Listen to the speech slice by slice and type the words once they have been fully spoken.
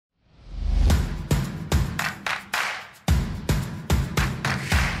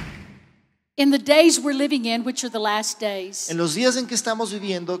In the days we're living in, which are the last days, En los días en que estamos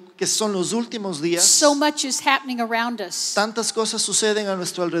viviendo, que son los últimos días, so much is happening around us. tantas cosas suceden a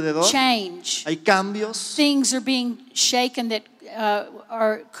nuestro alrededor. Change. Hay cambios, Things are being shaken that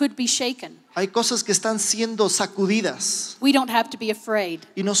could be shaken. hay cosas que están siendo sacudidas We don't have to be afraid,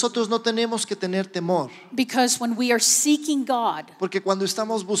 y nosotros no tenemos que tener temor, because when we are seeking God, porque cuando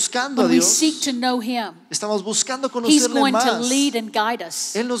estamos buscando a when we Dios, seek to know Him, estamos buscando He's conocerle going to más. lead and guide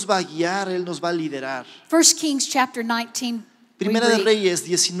us. Él nos va a guiar, Él nos va a liderar. 1 Kings chapter 19, we Primera de read, Reyes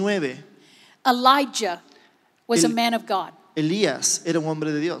 19. Elijah was a El- man of God. Elías era un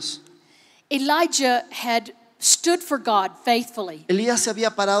hombre de Dios. Elijah had stood for God faithfully. Elías se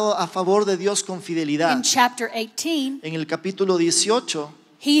había parado a favor de Dios con fidelidad. In chapter 18, En el capítulo 18,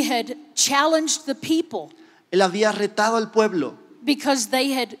 he had challenged the people él había retado al pueblo because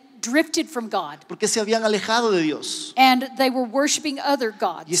they had drifted from God porque se habían alejado de Dios and they were worshiping other y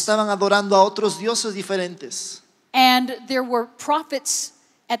gods. estaban adorando a otros dioses diferentes. And there were prophets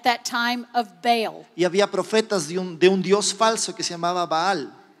at that time of Baal. Y había profetas de un Dios falso que se llamaba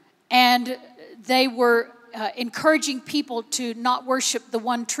Baal. And they were encouraging people to not worship the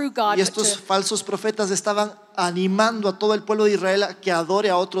one true God, Y but estos to, falsos profetas estaban animando a todo el pueblo de Israel a que adore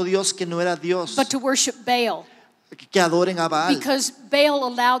a otro Dios que no era Dios, but to worship Baal, que adoren a Baal. because Baal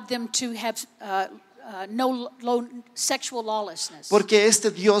allowed them to have no sexual lawlessness. Porque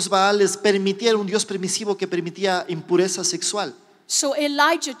este Dios Baal les permitía, era un Dios permisivo que permitía impureza sexual. So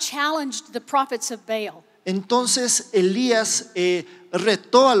Elijah challenged the prophets of Baal. Entonces Elías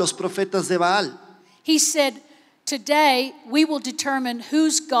retó a los profetas de Baal. He said, today we will determine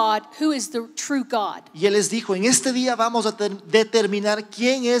who's God, who is the true God. Y él les dijo, en este día vamos a determinar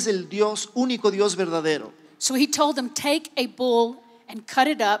quién es el Dios, único Dios verdadero. So he told them, take a bull and cut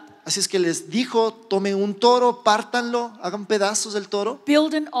it up, Así es que les dijo, tomen un toro, pártanlo, hagan pedazos del toro,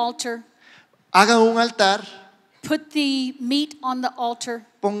 build an altar, hagan un altar, put the meat on the altar,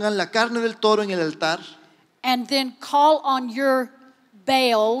 pongan la carne del toro en el altar and then call on your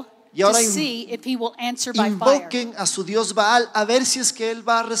Baal y to ahora see if he will answer by fire. invoquen a su Dios Baal a ver si es que él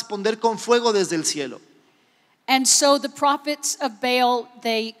va a responder con fuego desde el cielo. And so the prophets of Baal,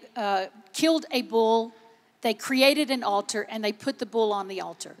 they killed a bull, they created an altar, and they put the bull on the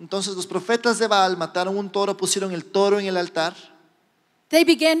altar. Entonces los profetas de Baal mataron un toro, pusieron el toro en el altar They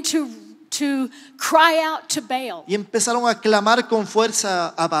began to cry out to Baal y empezaron a clamar con fuerza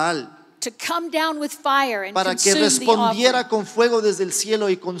a Baal to come down with fire and para que consume the respondiera offering. con fuego desde el cielo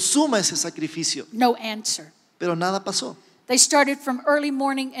y consuma ese sacrificio. No answer. Pero nada pasó. They started from early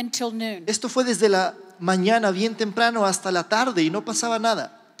morning until noon. Esto fue desde la mañana bien temprano hasta la tarde y no pasaba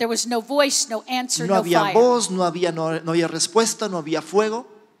nada. There was no voice, no answer, No no había fire. voz, no había respuesta, no había fuego.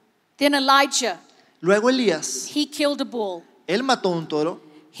 Then Elijah, Luego Elías, he killed a bull. él mató un toro,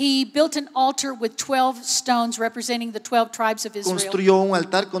 He built an altar with 12 stones representing the 12 tribes of Israel. construyó un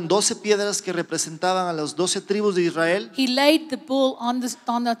altar con 12 piedras que representaban a las 12 tribus de Israel, He laid the bull on the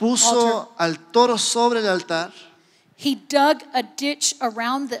altar. puso al toro sobre el altar, He dug a ditch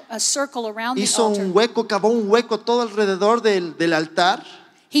around a circle around the hizo altar. un hueco, cavó un hueco todo alrededor del altar.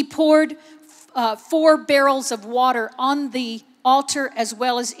 He poured 4 barrels of water on the altar as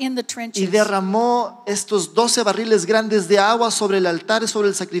well as in the Y trenches. derramó estos 12 barriles grandes de agua sobre el altar, sobre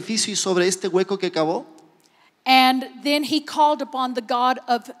el sacrificio y sobre este hueco que cavó. And then he called upon the God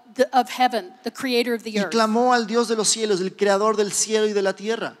of heaven, the creator of the Y earth, clamó al Dios de los cielos, el creador del cielo y de la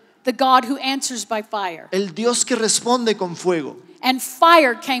tierra, the God who answers by fire. el Dios que responde con fuego. And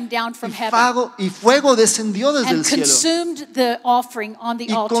fire came down from heaven Y fuego descendió desde and el cielo consumed the offering on the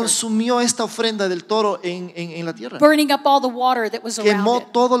y altar, consumió esta ofrenda del toro en la tierra. burning up all the water that was around Quemó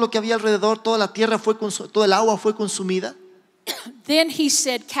it. todo lo que había alrededor, toda la tierra todo el agua fue consumida. Then he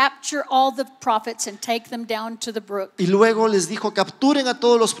said, capture all the prophets and take them down to the brook. Y luego les dijo, capturen a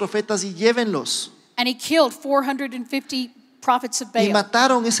todos los profetas y llévenlos. And he killed 450 prophets of Y Baal.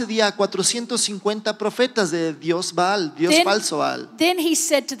 mataron ese día a 450 profetas de Dios Baal, Dios falso Baal. Then he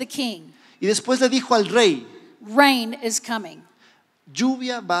said to the king, Y después le dijo al rey, rain is coming.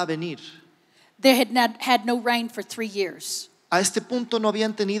 lluvia va a venir. They had no rain for 3 years A este punto no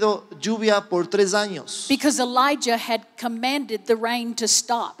habían tenido lluvia por 3 años, because Elijah had commanded the rain to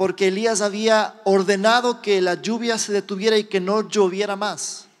stop. porque Elías había ordenado que la lluvia se detuviera y que no lloviera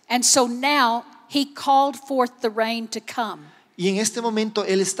más. And so now he called forth the rain to come. Y en este momento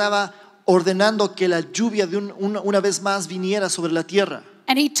él estaba ordenando que la lluvia una vez más viniera sobre la tierra.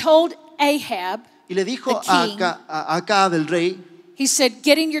 And he told Ahab, Y le dijo the a king, Acab, el rey, he said,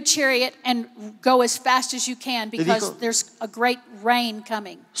 get in your chariot and go as fast as you can because dijo, there's a great rain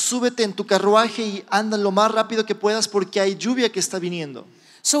coming. súbete en tu carruaje y anda lo más rápido que puedas porque hay lluvia que está viniendo.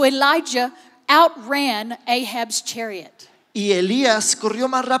 So Elijah outran Ahab's chariot. Y Elías corrió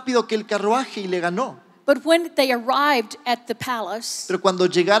más rápido que el carruaje y le ganó. But when they arrived at the palace, Pero cuando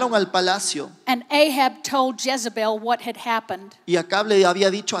llegaron al palacio and Ahab told Jezebel what had happened, y Acab le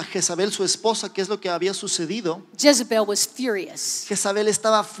había dicho a Jezabel, su esposa, qué es lo que había sucedido, Jezebel was furious Jezabel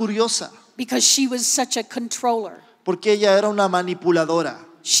estaba furiosa because she was such a controller. porque ella era una manipuladora.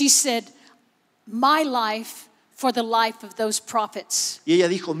 She said, "My life for the life of those prophets, Y ella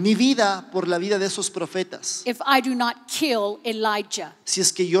dijo, mi vida por la vida de esos profetas, if I do not kill Elijah." si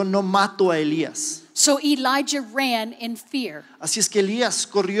es que yo no mato a Elías. So Elijah ran in fear. Así es que Elías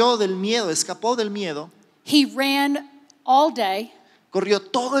corrió del miedo, escapó del miedo, He ran all day corrió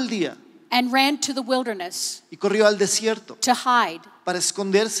todo el día and ran to the wilderness y corrió al desierto to hide. para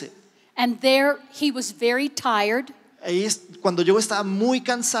esconderse. And there he was very tired. Ahí cuando llegó estaba muy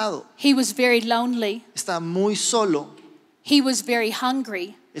cansado, He was very lonely. estaba muy solo, He was very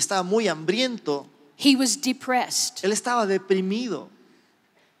hungry. estaba muy hambriento, He was depressed. él estaba deprimido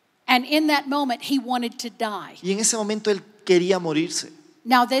And in that moment, he wanted to die. y en ese momento él quería morirse.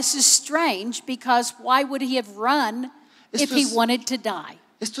 Now, this is strange because why would he have run if Esto he es- wanted to die?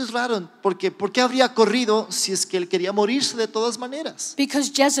 Esto es raro, porque ¿por qué habría corrido si es que él quería morirse de todas maneras?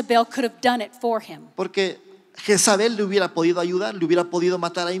 Because Jezebel could have done it for him. Porque Jezabel le hubiera podido ayudar, le hubiera podido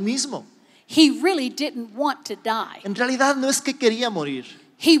matar ahí mismo. He really didn't want to die. En realidad no es que quería morir,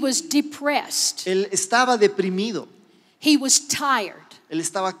 He was depressed. él estaba deprimido, He was tired. él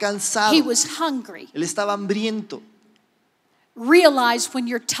estaba cansado, He was hungry. él estaba hambriento. Realize when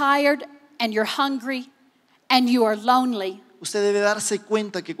you're tired and you're hungry and you are lonely, Usted debe darse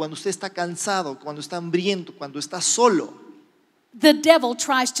cuenta que cuando usted está cansado, cuando está hambriento, cuando está solo, the devil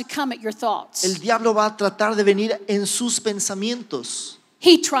tries to come at your thoughts. el diablo va a tratar de venir en sus pensamientos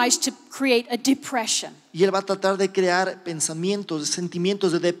He tries to create a depression, y él va a tratar de crear pensamientos,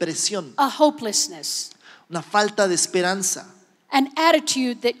 sentimientos de depresión, a hopelessness, una falta de esperanza, an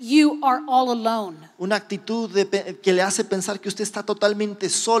attitude that you are all alone una actitud que le hace pensar que usted está totalmente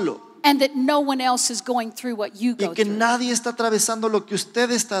solo and that no one else is going through what you y go que through. nadie está atravesando lo que usted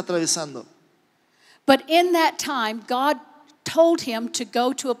está atravesando. But in that time, God told him to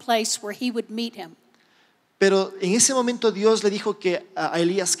go to a place where he would meet him. Pero en ese momento Dios le dijo que a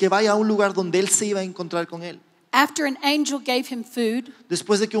Elías que vaya a un lugar donde él se iba a encontrar con él. After an angel gave him food,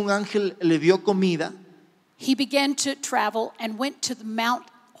 Después de que un ángel le dio comida, he began to travel and went to the Mount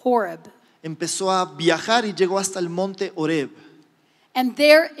Horeb. empezó a viajar y llegó hasta el monte Horeb. And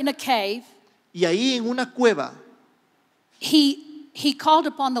there in a cave, Y ahí en una cueva he called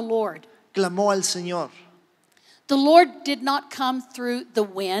upon the Lord. clamó al Señor. The Lord did not come through the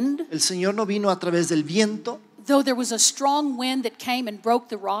wind, El Señor no vino a través del viento, though there was a strong wind that came and broke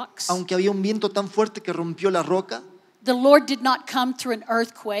the rocks. aunque había un viento tan fuerte que rompió la roca. The Lord did not come through an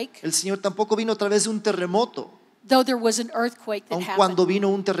earthquake, El Señor tampoco vino a través de un terremoto, though there was an earthquake that aun cuando happened. vino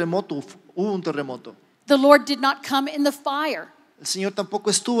un terremoto, hubo un terremoto. The Lord did not come in the fire, El Señor tampoco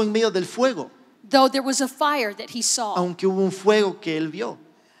estuvo en medio del fuego, though there was a fire that he saw. aunque hubo un fuego que él vio.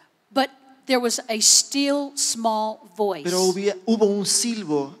 But there was a still small voice, Pero hubo un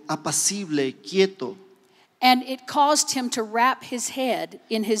silbo apacible, quieto. and it caused him to wrap his head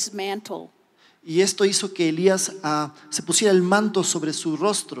in his mantle Y esto hizo que Elías se pusiera el manto sobre su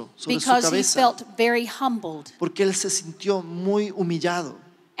rostro, sobre su because he cabeza, felt very humbled. porque él se sintió muy humillado.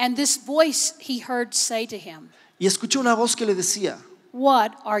 And this voice he heard say to him, Y escuchó una voz que le decía,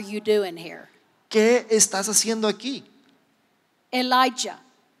 "What are you doing here?" ¿qué estás haciendo aquí? Elijah,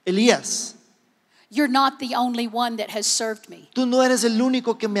 Elías, you're not the only one that has served me. tú no eres el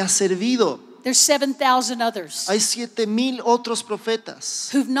único que me ha servido. There's 7,000 others Hay 7,000 otros profetas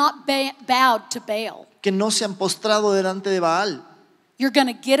who've not bowed to Baal. que no se han postrado delante de Baal. You're going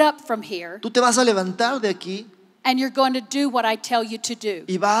to get up from here Tú te vas a levantar de aquí and you're going to do what I tell you to do.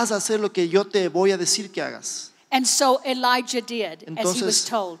 y vas a hacer lo que yo te voy a decir que hagas. And so Elijah did as he was Entonces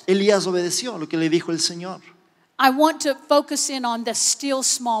told. Elías obedeció lo que le dijo el Señor. I want to focus in on the still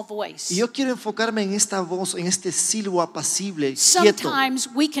small voice. Y yo quiero enfocarme en esta voz, en este silbo apacible, quieto. Sometimes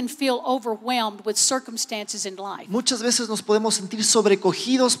we can feel overwhelmed with circumstances in life. Muchas veces nos podemos sentir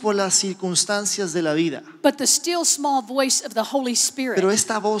sobrecogidos por las circunstancias de la vida. But the still small voice of the Holy Spirit Pero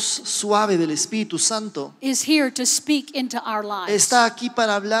esta voz suave del Espíritu Santo is here to speak into our lives. está aquí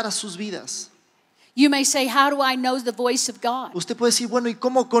para hablar a sus vidas. You may say, how do I know the voice of God? Usted puede decir, bueno, ¿y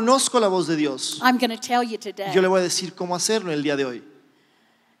cómo conozco la voz de Dios? I'm going to tell you today. Yo le voy a decir cómo hacerlo el día de hoy.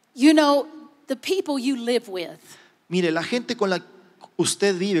 You know, the people you live with, Mire, la gente con la que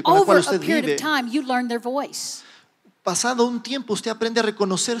usted vive, con la cual over a usted period vive, of time, you learn their voice. pasado un tiempo usted aprende a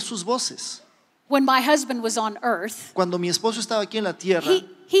reconocer sus voces. When my husband was on earth, Cuando mi esposo estaba aquí en la tierra,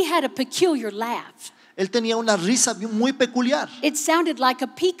 he had a peculiar laugh. Él tenía una risa muy peculiar. It sounded like a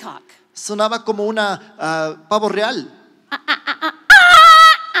peacock. Sonaba como una pavo real.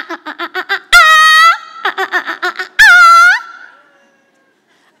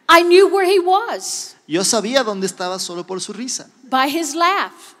 I knew where he was Yo sabía dónde estaba solo por su risa, by his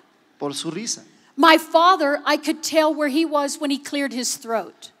laugh. por su risa. My father, I could tell where he was when he cleared his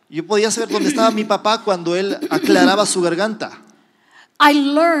throat. Yo podía saber dónde estaba mi papá cuando él aclaraba su garganta. I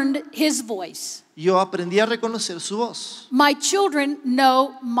learned his voice. Yo aprendí a reconocer su voz. My children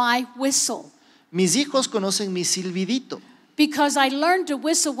know my whistle Mis hijos conocen mi silbidito, because I learned to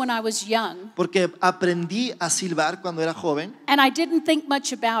whistle when I was young, porque aprendí a silbar cuando era joven and I didn't think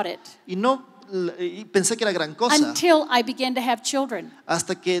much about it y pensé que era gran cosa until I began to have children.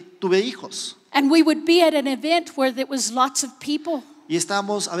 hasta que tuve hijos. And we would be at an event where there was lots of people. Y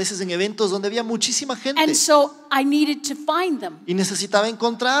estábamos a veces en eventos donde había muchísima gente And so I needed to find them. y necesitaba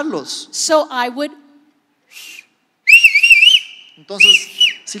encontrarlos. So I would, Entonces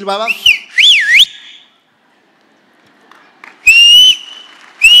silbaba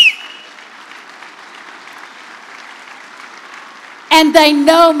and they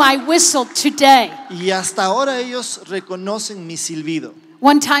know my whistle today. y hasta ahora ellos reconocen mi silbido.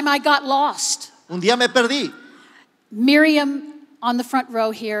 One time I got lost. Un día me perdí. Miriam on the front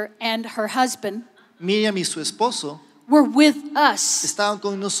row here and her husband Miriam y su esposo were with us. estaban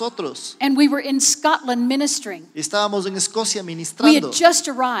con nosotros. And we were in Scotland ministering. Estábamos en Escocia We ministrando. had just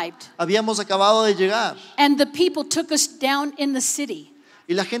arrived. Habíamos acabado de llegar And the people took us down in the city.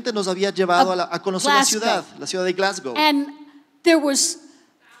 y la gente nos había llevado a conocer Glasgow. la ciudad de Glasgow. And there was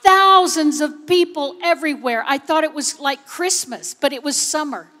thousands of people everywhere. I thought it was like Christmas, but it was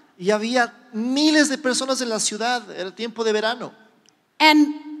summer. Y había miles de personas en la ciudad, era tiempo de verano. And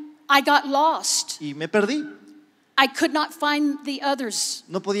I got lost. Y me perdí. I could not find the others.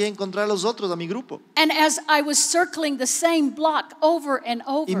 No podía encontrar a los otros, a mi grupo. And as I was circling the same block over and Y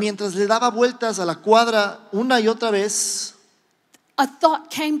over, mientras le daba vueltas a la cuadra una y otra vez, a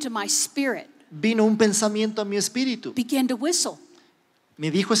thought came to my spirit. vino un pensamiento a mi espíritu. Begin to whistle. Me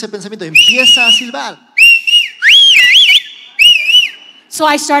dijo ese pensamiento, empieza a silbar. So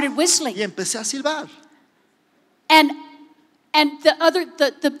I started whistling. Y empecé a silbar. And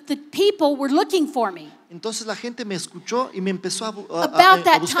the people were looking for me. Entonces la gente me escuchó y me empezó a About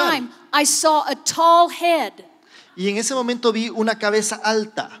that buscar. time, I saw a tall head, Y en ese momento vi una cabeza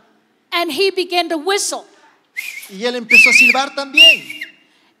alta. and he began to whistle. Y él empezó a silbar también.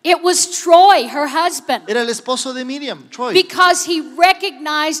 It was Troy, her husband, Era el esposo de Miriam, Troy. because he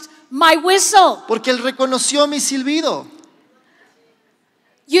recognized my whistle. Porque él reconoció mi silbido.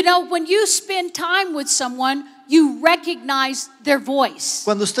 You know, when you spend time with someone, you recognize their voice.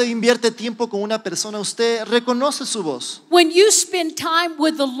 Cuando usted invierte tiempo con una persona, usted reconoce su voz. When you spend time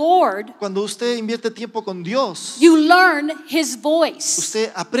with the Lord, Cuando usted invierte tiempo con Dios, you learn his voice.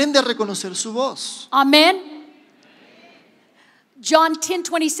 usted aprende a reconocer su voz. Amen. John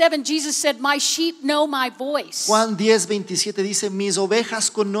 10:27, Jesus said, "My sheep know my voice, Juan 10:27 dice, mis ovejas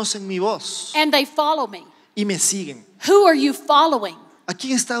conocen mi voz and they follow me." y me siguen. Who are you following? ¿A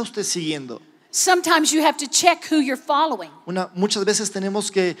quién está usted siguiendo? Sometimes you have to check who you're following. Muchas veces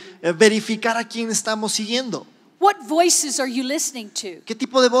tenemos que verificar a quién estamos siguiendo. What voices are you listening to? ¿Qué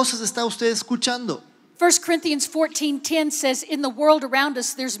tipo de voces está usted escuchando? 1 Corinthians 14:10 says, "In the world around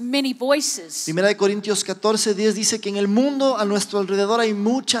us there's many voices." Primera de Corintios 14:10 dice que en el mundo a nuestro alrededor hay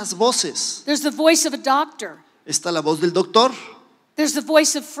muchas voces. There's the voice of a doctor. Está la voz del doctor, There's the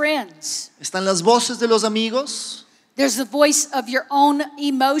voice of friends. están las voces de los amigos, There's the voice of your own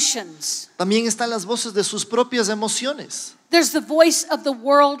emotions. también están las voces de sus propias emociones. There's the voice of the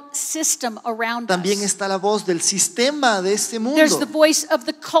world system around También us. está la voz del sistema de este There's the mundo. voice of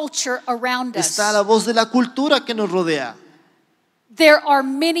the culture around us. Está la voz de la cultura que nos rodea. There are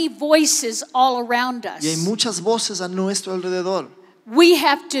many voices all around Y hay us. muchas voces a nuestro alrededor. We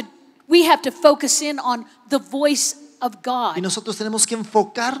have to focus in on the voice of Y God. nosotros tenemos que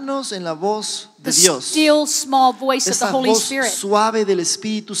enfocarnos en la voz de The Dios. still small voice of the Esa Holy voz Spirit. suave del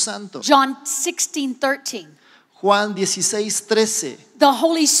Espíritu Santo. John 16:13. Juan 16:13 The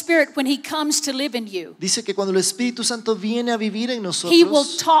Holy Spirit, when He comes to live in you, dice que cuando el Espíritu Santo viene a vivir en He will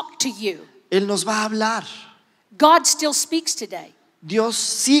nosotros, talk to you. Él nos va a hablar. God still speaks today. Dios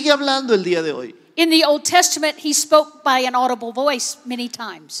sigue hablando el día de hoy. In the Old Testament, He spoke by an audible voice many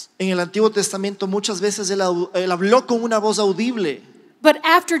times. En el Antiguo Testamento muchas veces él habló con una voz audible. But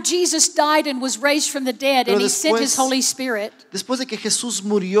after Jesus died and was raised from the dead, Pero and He sent His después- Holy Spirit, Después de que Jesús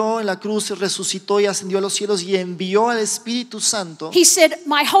murió en la cruz y resucitó y ascendió a los cielos y envió al Espíritu Santo, He said,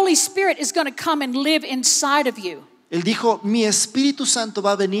 "My Holy Spirit is going to come and live inside of you." Él dijo, mi Espíritu Santo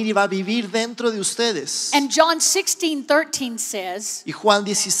va a venir y va a vivir dentro de ustedes. And John 16:13 says Y Juan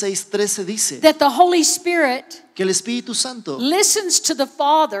 16:13 dice that the Holy Spirit que el Espíritu Santo listens to the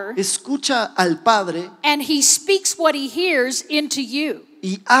Father escucha al Padre and he speaks what he hears into you.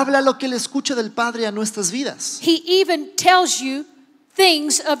 y habla lo que él escucha del Padre a nuestras vidas. He even tells you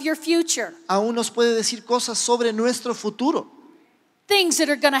things of your future, Aún nos puede decir cosas sobre nuestro futuro, things that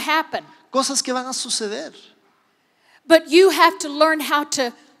are going to happen. cosas que van a suceder. But you have to learn how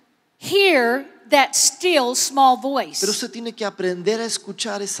to hear that still small voice. Pero usted tiene que aprender a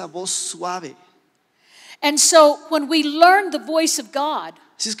escuchar esa voz suave. And so when we learn the voice of God,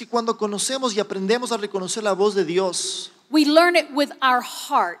 Así es que cuando conocemos y aprendemos a reconocer la voz de Dios, we learn it with our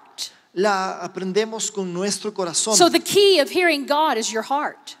heart. la aprendemos con nuestro corazón. So the key of hearing God is your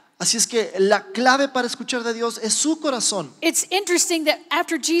heart. Así es que la clave para escuchar de Dios es su corazón. It's interesting that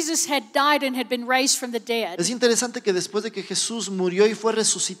after Jesus had died and had been raised from the dead, Es interesante que después de que Jesús murió y fue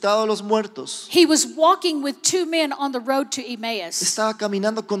resucitado de los muertos, he was walking with two men on the road to Emmaus. estaba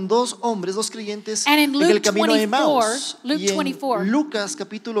caminando con dos hombres, dos creyentes And in en el Luke camino a 24, Emmaus. Luke Y en 24, Lucas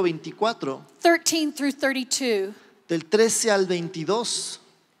capítulo 24, 13 through 32, del 13 al 22,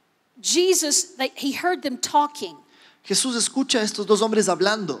 he heard them talking. Jesús escucha a estos dos hombres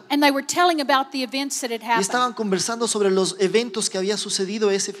hablando And they were telling about the events that had y happened. estaban conversando sobre los eventos que había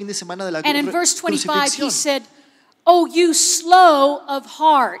sucedido ese fin de semana de la And in verse 25 crucifixión. he said, "Oh, you slow of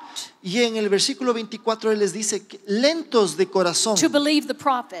heart Y en el versículo 24 él les dice, lentos de corazón, to believe the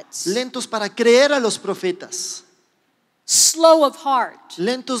prophets." lentos para creer a los profetas, Slow of heart.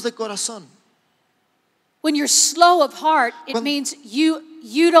 lentos de corazón. When you're slow of heart, it Cuando- means you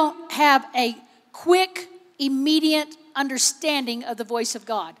don't have a quick, immediate understanding of the voice of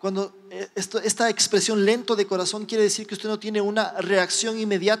God. Cuando esta expresión lento de corazón quiere decir que usted no tiene una reacción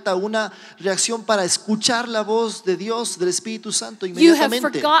inmediata, una reacción para escuchar la voz de Dios, del Espíritu Santo You have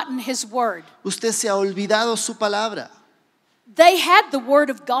inmediatamente. forgotten his word. Usted se ha olvidado su palabra. They had the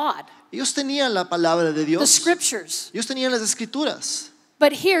word of God, Ellos tenían la palabra de the Dios. scriptures. Ellos tenían las escrituras.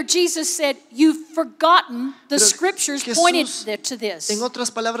 But here Jesus said, "You've forgotten the Pero scriptures Jesús, pointed to this." En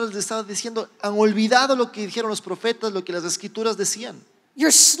otras palabras le estaba diciendo, han olvidado lo que dijeron los profetas, lo que las escrituras decían.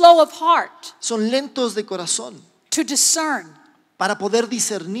 You're slow of heart Son lentos de corazón to discern. para poder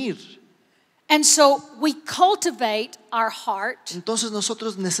discernir. And so we cultivate our heart Entonces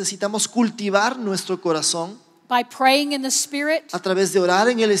nosotros necesitamos cultivar nuestro corazón by praying in the Spirit, a través de orar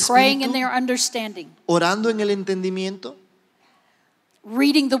en el praying in Espíritu, their understanding, orando en el entendimiento,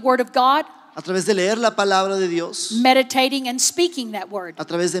 reading the word of God, a través de leer la palabra de Dios, meditating and speaking that word. a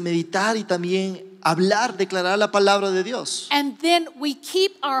través de meditar y también hablar, declarar la palabra de Dios. And then we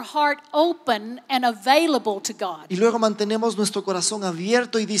keep our heart open and available to God Y luego mantenemos nuestro corazón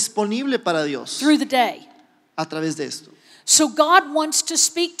abierto y disponible para Dios through the day. a través de esto. So God wants to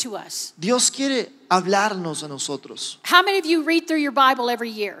speak to us. Dios quiere hablarnos a nosotros. How many of you read through your Bible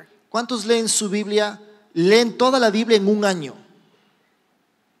every year? ¿Cuántos leen su Biblia? Leen toda la Biblia en un año.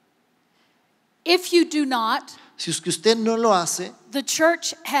 If you do not, Si es que usted no lo hace, the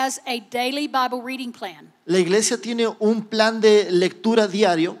church has a daily Bible reading plan. la iglesia tiene un plan de lectura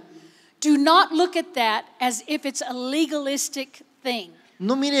diario. Do not look at that as if it's a legalistic thing,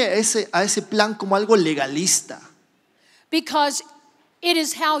 No mire a ese plan como algo legalista, because it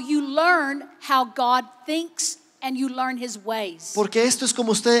is how you learn how God thinks and you learn his ways. porque esto es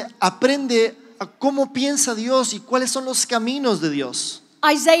como usted aprende a cómo piensa Dios y cuáles son los caminos de Dios.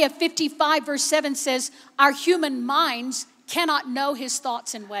 Isaiah 55 verse 7 says, "Our human minds cannot know his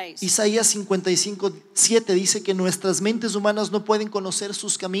thoughts and ways." Isaías 55:7 dice que nuestras mentes humanas no pueden conocer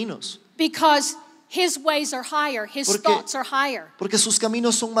sus caminos, Because his ways are higher, his Porque- thoughts are higher. porque sus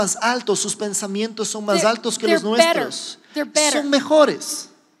caminos son más altos, sus pensamientos son más They're- altos que los they're better. nuestros. They're better. Son mejores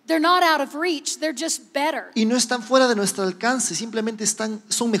They're not out of reach, they're just better. y no están fuera de nuestro alcance, simplemente son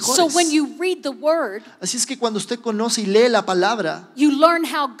mejores. So when you read the word, Así es que cuando usted conoce y lee la palabra, you learn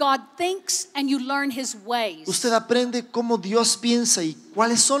how God thinks and you learn his ways. usted aprende cómo Dios piensa y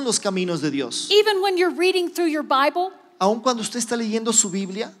cuáles son los caminos de Dios. Even when you're reading through your Bible Aun cuando usted está leyendo su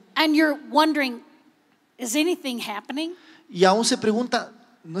Biblia and you're wondering, is anything happening? y aún se pregunta,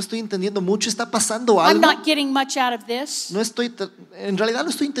 no estoy entendiendo mucho, ¿está pasando I'm algo? not getting much out of this. En realidad no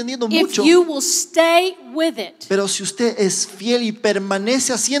estoy entendiendo If mucho, you will stay with it, pero si usted es fiel y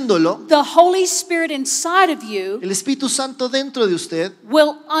permanece haciéndolo, the Holy Spirit inside of you el Espíritu Santo dentro de usted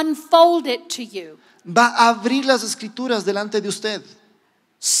will unfold it to you. va a abrir las escrituras delante de usted.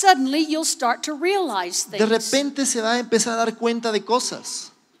 Suddenly you'll start to realize De things. repente se va a empezar a dar cuenta de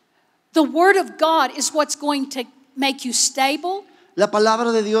cosas. The Word of God is what's going to make you stable, La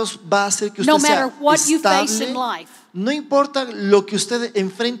palabra de Dios va a hacer que usted no sea matter what you face in estable. life. No importa lo que usted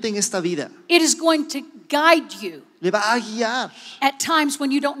enfrente en esta vida, It is going to guide you le va a guiar at times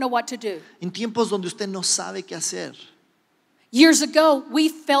when you don't know what to do. en tiempos donde usted no sabe qué hacer. Years ago, we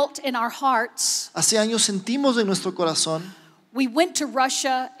felt in our hearts, Hace años sentimos en nuestro corazón, we went to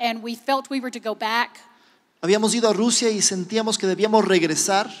Russia and we felt we were to go back. habíamos ido a Rusia y sentíamos que debíamos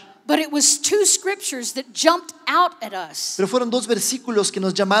regresar, But it was two scriptures that jumped out at us pero fueron dos versículos que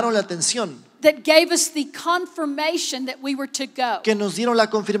nos llamaron la atención, that gave us the confirmation that we were to go. que nos dieron la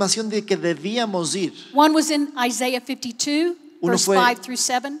confirmación de que debíamos ir. One was in Isaiah 52, Uno verse fue 5 through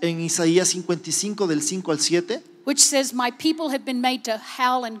 7, en Isaías 55 del 5 al 7, which says, "My people have been made to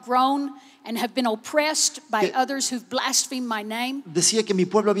howl and groan and have been oppressed by Que- others who've blasphemed my name. decía que mi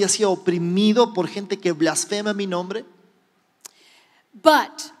pueblo había sido oprimido por gente que blasfema mi nombre,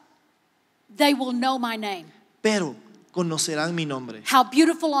 But they will know my name. pero conocerán mi nombre. How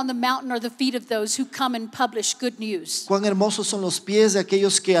beautiful on the mountain are the feet of those who come and publish good news, Cuán hermosos son los pies de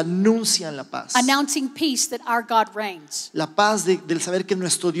aquellos que anuncian la paz. announcing peace that our God reigns." La paz del saber que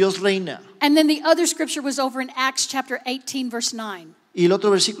nuestro Dios reina. And then the other scripture was over in Acts chapter 18, verse 9. Y el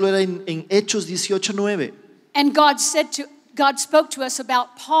otro versículo era en Hechos 18:9. And God spoke to us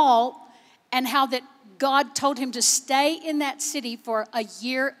about Paul and how that God told him to stay in that city for a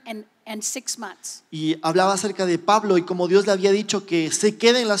year and 6 months. Y hablaba acerca de Pablo y como Dios le había dicho que se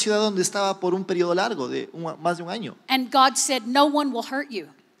quede en la ciudad donde estaba por un periodo largo, más de un año. And God said, "No one will hurt you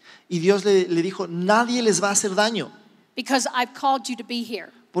Y Dios le dijo, nadie les va a hacer daño because I've called you to be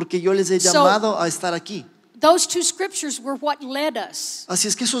here." porque yo les he So- llamado a estar aquí. Those two scriptures were what led us. Así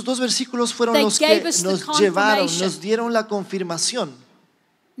es que esos dos versículos fueron They los que gave us the nos llevaron, confirmation. nos dieron la confirmación.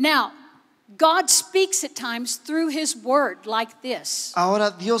 Now, God speaks at times through his word like this.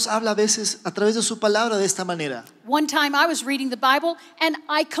 Ahora Dios habla a veces a través de su palabra de esta manera. One time I was reading the Bible and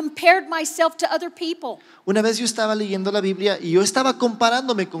I compared myself to other people. Una vez yo estaba leyendo la Biblia y yo estaba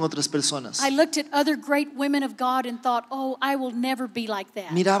comparándome con otras personas. I looked at other great women of God and thought, "Oh, I will never be like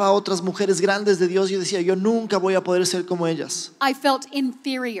that." Miraba a otras mujeres grandes de Dios y yo decía, yo nunca voy a poder ser como ellas. I felt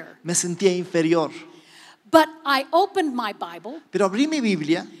inferior. Me sentía inferior. But I opened my Bible Pero abrí mi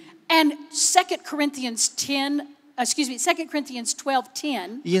Biblia and 2 Corinthians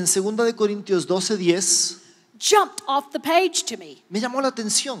 12:10 y en 2 de Corintios 12:10 jumped off the page to me. me llamó la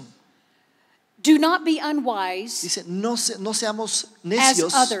atención. Do not be unwise Dice, no seamos as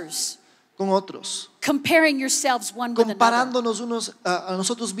necios others, con otros, comparing yourselves one with another. comparándonos unos a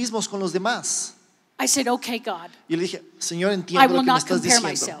nosotros mismos con los demás. I said, "Okay, God, Y le dije, Señor, I entiendo will lo que me not estás compare diciendo.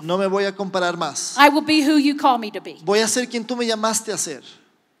 myself. No me voy a comparar más. I will be who you call me to be." Voy a ser quien tú me llamaste a ser.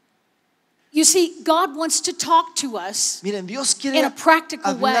 You see, God wants to talk to us Miren, Dios in quiere a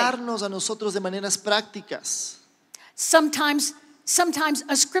practical way. hablarnos a nosotros de maneras prácticas. Sometimes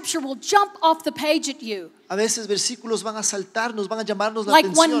a scripture will jump off the page at you. A veces versículos van a saltarnos, van a llamarnos la Like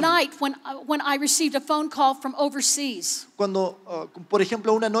one atención. night when I received a phone call from overseas. Cuando, por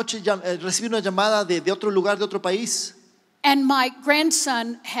ejemplo, una noche recibí una llamada de otro lugar, de otro país, And my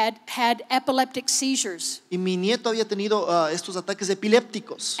grandson had epileptic seizures y mi nieto había tenido estos ataques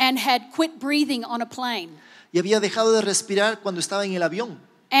epilépticos and had quit breathing on a plane. y había dejado de respirar cuando estaba en el avión.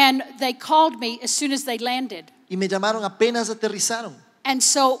 And they called me as soon as they landed. Y me llamaron apenas aterrizaron. And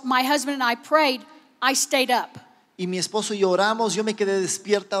so my husband and I prayed. I stayed up Y mi esposo y yo oramos, yo me quedé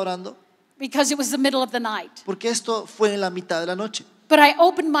despierta orando, because it was the middle of the night. porque esto fue en la mitad de la noche. But I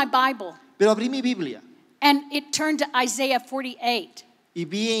opened my Bible Pero abrí mi Biblia and it turned to Isaiah 48. y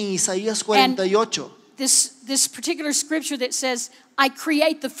vi en Isaías 48 This particular scripture that says, "I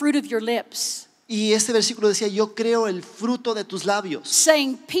create the fruit of your lips," y este versículo decía, yo creo el fruto de tus labios,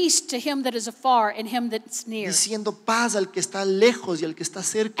 saying peace to him that is afar and him that's near, diciendo paz al que está lejos y al que está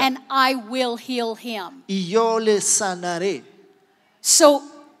cerca, and I will heal him. y yo le sanaré. So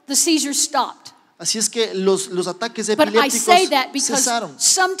the seizures stopped. Así es que los ataques But I say that epilépticos because cesaron.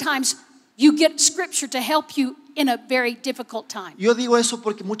 sometimes you get scripture to help you in a very difficult time. Yo digo eso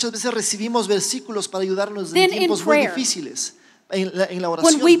porque muchas veces recibimos versículos para ayudarnos Then en in tiempos muy prayer, difíciles. En la When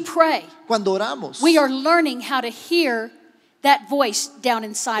oración, we pray, cuando oramos, we are learning how to hear that voice down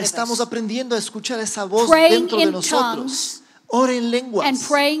inside of estamos us. aprendiendo a escuchar esa voz Praying dentro de in nosotros. tongues Ore en lenguas. And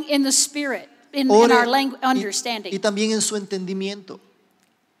praying in the spirit, in Ore our y understanding. también en su entendimiento.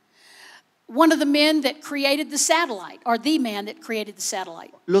 One of the men that created the satellite, or the man that created the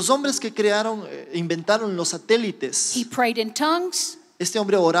satellite, Los hombres que crearon, inventaron los satélites, he prayed in tongues, este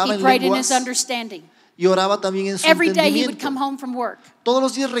hombre oraba he en prayed in his lenguas understanding. y oraba también en su Every day he would entendimiento. come home from work. Todos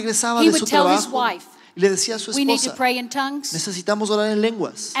los días regresaba He de would su tell his trabajo wife, Y le decía a su We need to esposa, pray in tongues. necesitamos orar en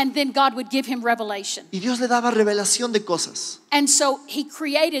lenguas. And then God would give him revelation. Y Dios le daba revelación de cosas. And so he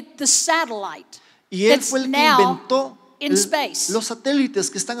created the satellite Y Él that's fue el que now inventó in space. los satélites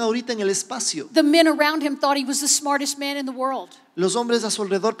que están ahorita en el espacio. The men around him thought he was the smartest man in the world. Los hombres a su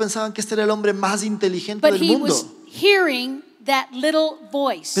alrededor pensaban que este era el hombre más inteligente But del he was mundo. hearing that little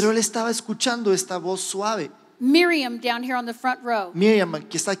voice. Pero él estaba escuchando esta voz suave. Miriam down here on the front row. Miriam,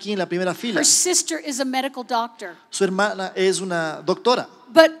 que está aquí en la primera fila, Her sister is a medical doctor. su hermana es una doctora.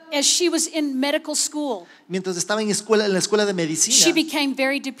 But as she was in medical school, Mientras estaba en la escuela de she medicina, became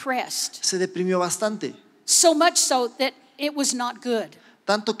very depressed. se deprimió bastante, So much so that it was not good.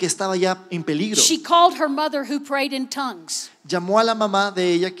 tanto que estaba ya en peligro. She called her mother who prayed in tongues. Llamó a la mamá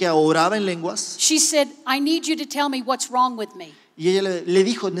de ella que oraba en lenguas She said, I need you to tell me what's wrong with me. y ella le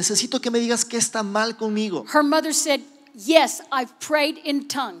dijo, necesito que me digas qué está mal conmigo. Her mother said, yes, I've prayed in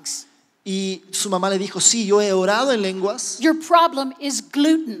tongues. Y su mamá le dijo, sí, yo he orado en lenguas. Your problem is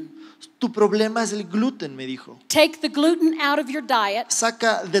gluten. Tu problema es el gluten, me dijo. Take the gluten out of your diet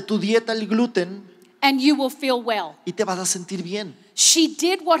Saca de tu dieta el gluten and you will feel well. y te vas a sentir bien. She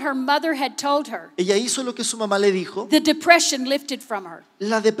did what her mother had told her. Ella hizo lo que su mamá le dijo. The depression lifted from her.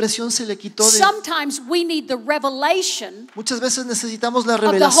 La depresión se le quitó de... Sometimes we need the revelation Muchas veces necesitamos la of the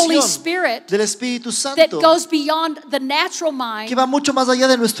Holy revelación Spirit del Espíritu that Santo goes beyond the natural que mind va mucho más allá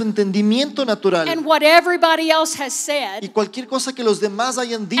de nuestro entendimiento natural and what everybody else has y said, cualquier cosa que los demás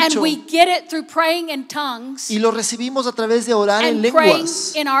hayan and dicho we get it through praying in tongues y lo recibimos a través de orar en and praying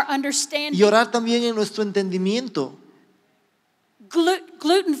lenguas in our y understanding. orar también en nuestro entendimiento.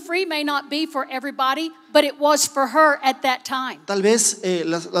 Gluten-free may not be for everybody, but it was for her at that time. Tal vez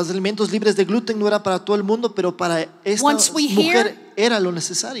los alimentos libres de gluten no era para todo el mundo, pero para esta Once we mujer era lo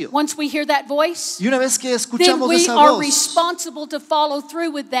necesario. Once we hear that voice, Y una vez que then escuchamos we esa are voz, responsible to follow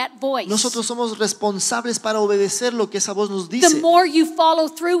through with that voice. nosotros somos responsables para obedecer lo que esa voz nos The dice. more you follow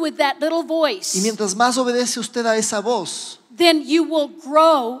through with that little Y voice, mientras más obedece usted a esa voz, then you will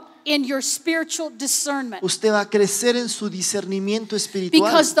grow in your spiritual discernment. usted va a crecer en su discernimiento espiritual.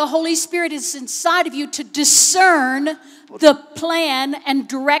 Because the Holy Spirit is inside of you to discern the plan and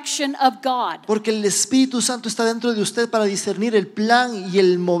direction of God. Porque el Espíritu Santo está dentro de usted para discernir el plan y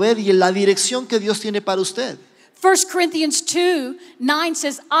el mover y la dirección que Dios tiene para usted. 1 Corinthians 2:9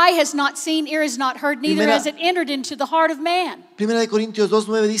 says, eye has not seen, ear has not heard, neither Primera- has it entered into the heart of man. Primera de Corintios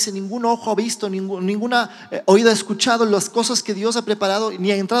 2:9 dice, ningún ojo ha visto, ninguna oído ha escuchado las cosas que Dios ha preparado, ni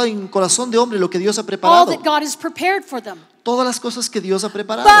ha entrado en el corazón de hombre lo que Dios ha All preparado. that God has prepared for them. Todas las cosas que Dios ha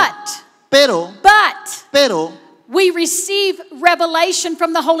preparado. Pero We receive revelation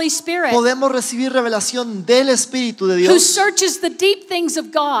from the Holy Spirit, podemos recibir revelación del Espíritu de who Dios, searches the deep things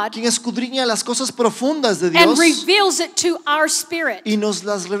of God quien escudriña las cosas profundas de and Dios reveals it to our spirit. y nos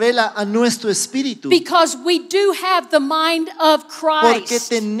las revela a nuestro espíritu. Because we do have the mind of Porque Christ.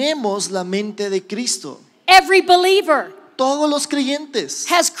 tenemos la mente de Cristo. Every believer Todos los creyentes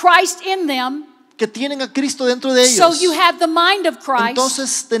has Christ in them, que tienen a Cristo dentro de so ellos, you have the mind of Christ.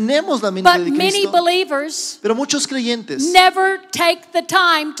 entonces tenemos la mente But de many Cristo. believers Pero muchos creyentes never take the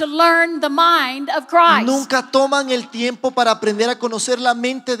time to learn the mind of Christ. nunca toman el tiempo para aprender a conocer la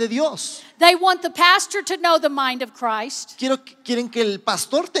mente de Dios. They want the pastor to know the mind of Christ. Quieren que el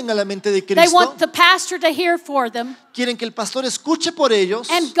pastor tenga la mente de They Cristo. want the pastor to hear for them. Quieren que el pastor escuche por ellos.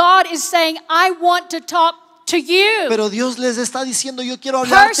 And God is saying, I want to talk to you. Pero Dios les está diciendo, yo quiero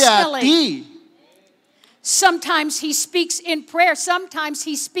hablarte a Personally. ti. Sometimes he speaks in prayer. Sometimes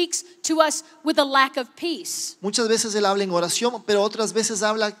he speaks to us with a lack of peace. Muchas veces Él habla en oración, pero otras veces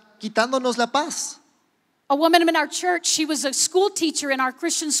habla quitándonos la paz. A woman in our church, she was a school teacher in our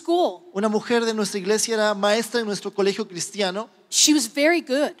Christian school. Una mujer de nuestra iglesia era maestra en nuestro colegio cristiano She was very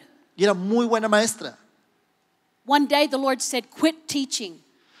good. y era muy buena maestra. One day the Lord said, quit teaching.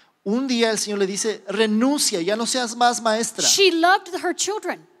 Un día el Señor le dice, renuncia, ya no seas más maestra. She loved her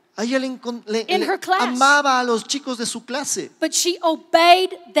children, A ella In her class. amaba a los chicos de su clase, but she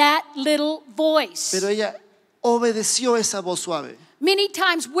obeyed that little voice. pero ella obedeció esa voz suave. Many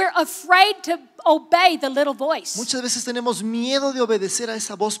times we're afraid to obey the little voice Muchas veces tenemos miedo de obedecer a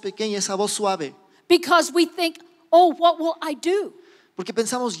esa voz pequeña, esa voz suave, because we think, oh, what will I do? porque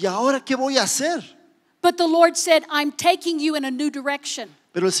pensamos, ¿y ahora qué voy a hacer? But the Lord said, I'm taking you in a new direction.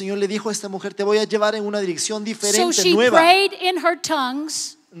 Pero el Señor le dijo a esta mujer, te voy a llevar en una dirección So diferente, she nueva. prayed in her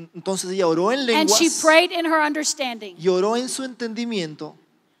tongues Entonces ella oró en and she lenguas prayed in her understanding. y oró en su entendimiento.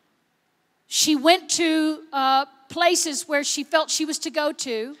 She went to places where she felt she was to go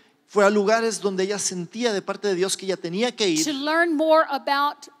to Fue a lugares donde ella sentía de parte de Dios que ella tenía que to ir learn more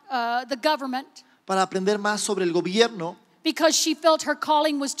about the government para aprender más sobre el gobierno, because she felt her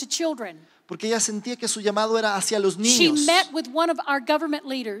calling was to children. porque ella sentía que su llamado era hacia los She niños. met with one of our government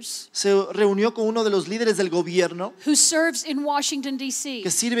leaders Se reunió con uno de los líderes del gobierno who serves in Washington, D.C.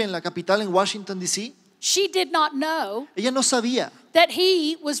 que sirve en la capital, en Washington, D.C. She did not know Ella no sabía that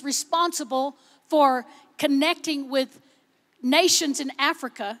he was responsible for connecting with nations in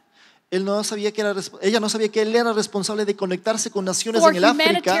Africa ella no sabía que él era responsable de conectarse con naciones for en el África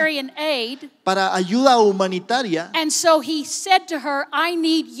humanitarian aid. para ayuda humanitaria. And so he said to her, I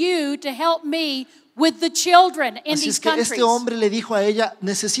need you to help me with the children in Así these es que countries. este hombre le dijo a ella,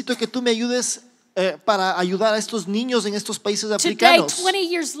 necesito que tú me ayudes para ayudar a estos niños en estos países Today, africanos. 20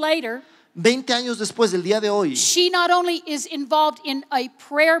 years later, 20 años después del día de hoy, she not only is involved in a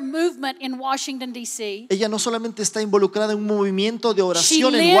prayer movement in Washington, D.C., ella no solamente está involucrada en un movimiento de she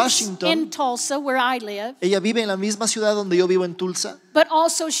oración en lives in Washington, Tulsa, where I live, ella vive en la misma ciudad donde yo vivo en Tulsa, but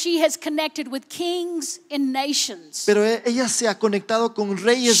also she has connected with kings in nations. pero ella se ha conectado con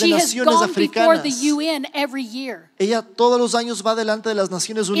reyes de She has naciones gone before africanas. the UN every year Ella todos los años va delante de las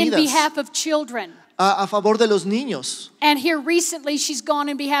Naciones in Unidas behalf of children. a favor de los niños. And here recently she's gone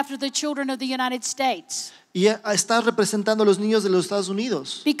in behalf of the children of the United States Y está representando a los niños de los Estados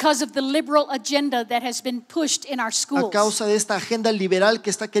Unidos because of the liberal agenda that has been pushed in our a schools. causa de esta agenda liberal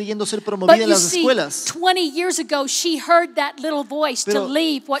que está queriendo ser But promovida en you las see, escuelas. 20 years ago she heard that little voice to Pero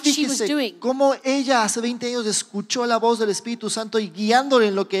leave what she was fíjese doing. cómo ella hace 20 años escuchó la voz del Espíritu Santo y guiándole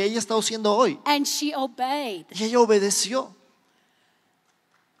en lo que ella está haciendo hoy. And she obeyed. Y ella obedeció.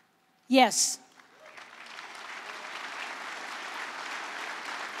 Yes.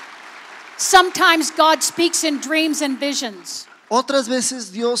 Sometimes God speaks in dreams and visions, Otras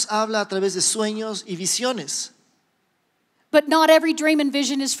veces Dios habla a través de sueños y visiones, but not every dream and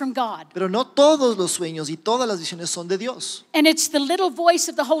vision is from God. pero no todos los sueños y todas las visiones son de Dios. And it's the little voice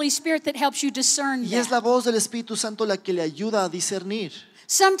of the Holy Spirit that helps you discern Y es la that. voz del Espíritu Santo la que le ayuda a discernir.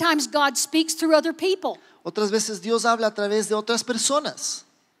 Sometimes God speaks through other people. Otras veces Dios habla a través de otras personas.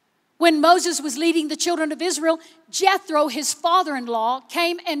 When Moses was leading the children of Israel, Jethro, his father-in-law,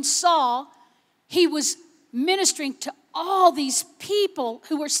 came and saw he was ministering to all these people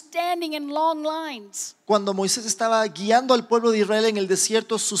who were standing in long lines. Cuando Moisés estaba guiando al pueblo de Israel en el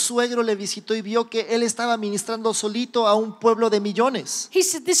desierto, su suegro le visitó y vio que él estaba ministrando solito a un pueblo de millones. He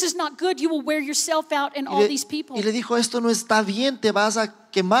said, this is not good. You will wear yourself out and all these people. Y le dijo, esto no está bien, te vas a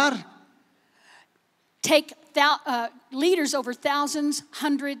quemar. Take leaders over thousands,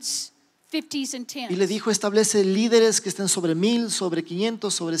 hundreds, 50s and Y le 10s. dijo, establece líderes que estén sobre 1000, sobre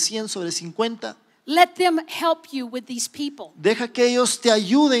 500, sobre 100, sobre 50. Let them help you with these people. Deja que ellos te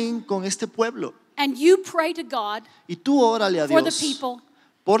ayuden con este pueblo. And you pray to God Y tú órale a for the Dios people,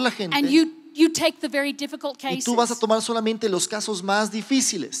 por la and gente. you take the very difficult Y cases. tú vas a tomar solamente los casos más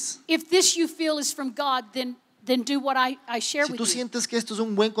difíciles. If this you feel is from God, then do what I share Si with tú you. sientes que esto es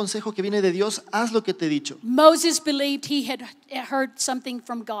un buen consejo que viene de Dios, haz lo que te he dicho. Moses believed he had heard something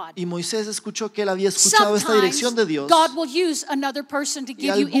from God. Y Moisés escuchó que él había escuchado esta Sometimes dirección de Dios. God will use another person to Y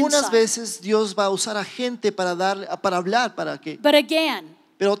give you algunas insight. veces Dios va a usar a gente para hablar, para que. But again,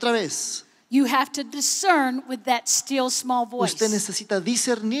 Pero otra vez, you have to discern with that still small voice. usted necesita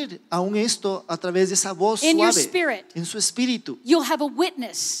discernir aún esto a través de esa voz In your suave spirit. en su espíritu. You'll have a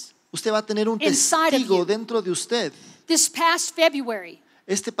witness. Usted va a tener un Inside of testigo you. dentro de usted. This past February,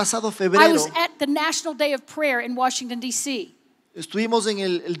 Este pasado I febrero was at the National Day of Prayer in Washington, D.C. estuvimos en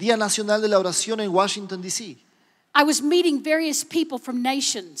el Día Nacional de la Oración en Washington, D.C. I was meeting various people from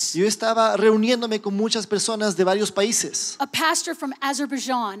nations. Yo estaba reuniéndome con muchas personas de varios países. A pastor from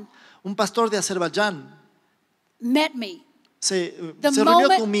Azerbaijan Un pastor de Azerbaiyán met me. se reunió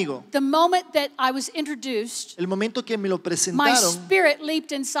conmigo. The moment that I was introduced, El momento que me lo my presentaron, spirit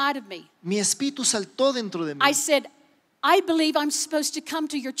leaped inside of me. mi espíritu saltó dentro de mí. I said, I believe I'm supposed to come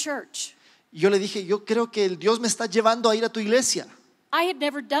to your church. Yo le dije, yo creo que el Dios me está llevando a ir a tu iglesia. I had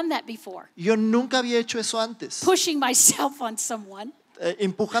never done that before. Yo nunca había hecho eso antes. Pushing myself on someone.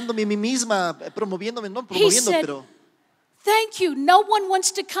 Empujándome a mí misma, promoviéndome, no He promoviendo, said, pero. thank you. No one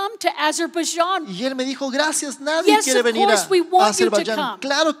wants to come to Azerbaijan. Y él me dijo, gracias, nadie Yes, quiere of venir course we a want you to Azerbaiyán. come.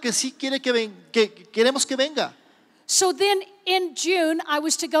 Claro que sí quiere que queremos que venga. So then in June, I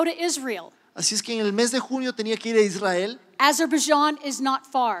was to go to Israel. Así es que en el mes de junio tenía que ir a Israel Azerbaijan is not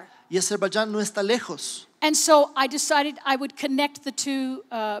far. y Azerbaiyán no está lejos. And so I decided I would connect the two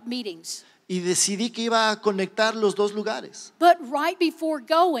meetings. Y decidí que iba a conectar los dos lugares. But right before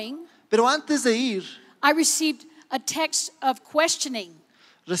going, Pero antes de ir, I received a text of questioning.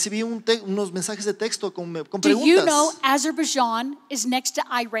 recibí unos mensajes de texto con Do you know preguntas. Azerbaijan is next to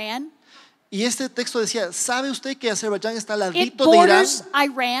Iran? Y este texto decía, ¿sabe usted que Azerbaiyán está al It ladito de Irán? borders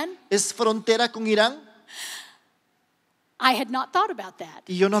Iran. ¿Es frontera con Irán? I had not thought about that.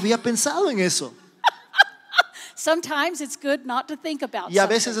 Y yo no había pensado en eso. Sometimes it's good not to think about Y a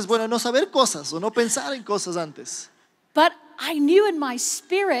veces es something. bueno no saber cosas o no pensar en cosas antes. But I knew in my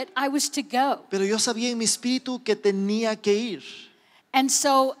spirit I was to go. Pero yo sabía en mi espíritu que tenía que ir. And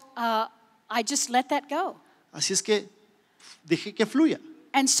so I just let that go. Así es que dejé que fluya.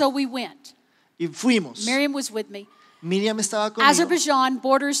 And so we went. Y fuimos. Miriam was with me. Miriam estaba conmigo. Azerbaijan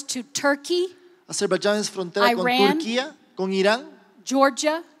borders to Turkey, Azerbaiyán es frontera con Iran, Turquía, con Irán,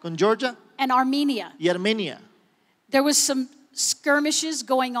 Georgia, con Georgia and Armenia. y Armenia. There was some skirmishes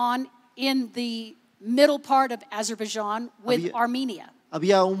going on in the middle part of Azerbaijan with Armenia.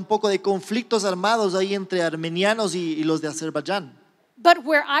 Había un poco de conflictos armados ahí entre armenianos y los de Azerbaiyán. But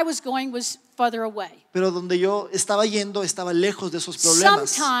where I was going was further away. Pero donde yo estaba yendo estaba lejos de esos problemas.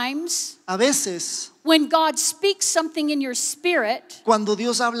 Sometimes A veces, when God speaks something in your spirit, cuando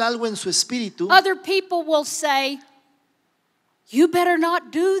Dios habla algo en su espíritu, other people will say, you better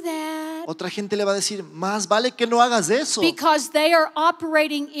not do that, otra gente le va a decir, más vale que no hagas eso, because they are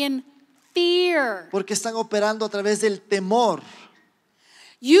operating in fear. porque están operando a través del temor.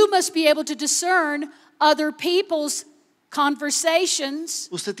 You must be able to discern other people's conversations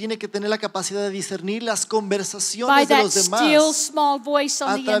Usted tiene que tener la capacidad de discernir las by conversaciones de that los still demás small voice a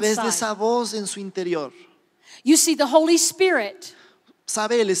on the través de inside. esa voz en su interior. You see, the Holy Spirit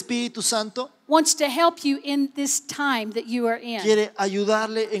 ¿Sabe? El Espíritu Santo wants to help you in this time that you are in. quiere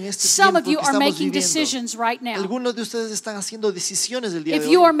ayudarle en este Some tiempo of you que are estamos making viviendo. decisions right now. Algunos de ustedes están haciendo decisiones el día If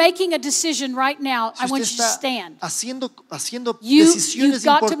de you hoy. are making a decision right now, Si I want usted you to está stand. haciendo You've decisiones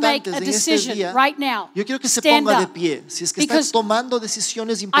got to make importantes a en este decision día, right now. yo quiero que se Stand ponga de up. pie. Si es que está Because tomando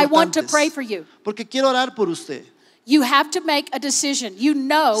decisiones I want to importantes, pray for you. porque quiero orar por usted. You have to make a decision. You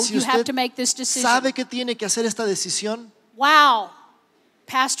know Si you have usted to make this decision. sabe que tiene que hacer esta decisión, Wow.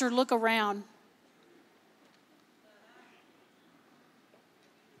 Pastor, look around.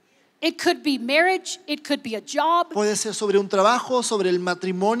 It could be marriage. It could be a job. puede ser sobre un trabajo, sobre el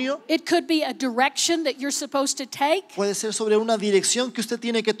matrimonio, It could be a direction that you're supposed to take puede ser sobre una dirección que usted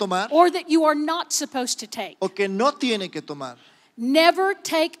tiene que tomar or that you are not supposed to take. o que no tiene que tomar. Never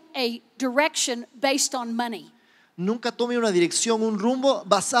take a direction based on money. Nunca tome una dirección, un rumbo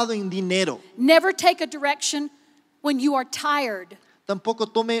basado en dinero. Never take a direction when you are tired, Tampoco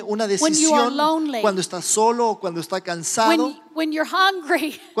tome una When you are decisión lonely. cuando está solo o cuando está cansado, when you're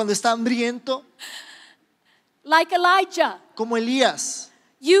hungry, cuando está hambriento, like Elijah. como Elías.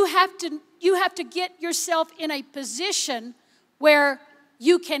 You have to get yourself in a position where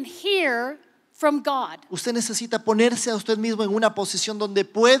you can hear from God. Usted necesita ponerse a usted mismo en una posición donde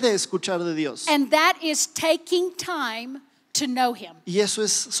puede escuchar de Dios. And that is taking time to know him. Y eso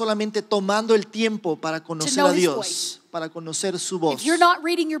es solamente tomando el tiempo para conocer know a his Dios, voice. para conocer su voz. If you're not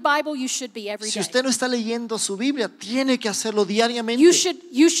reading your Bible, you should be every Si day. usted no está leyendo su Biblia, tiene que hacerlo diariamente.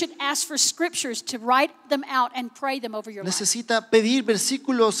 You should ask for scriptures to write them out and pray them over your life. Necesita pedir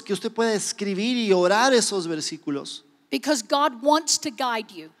versículos que usted pueda escribir y orar esos versículos, Because God wants to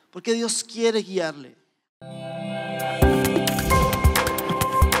guide you. porque Dios quiere guiarle.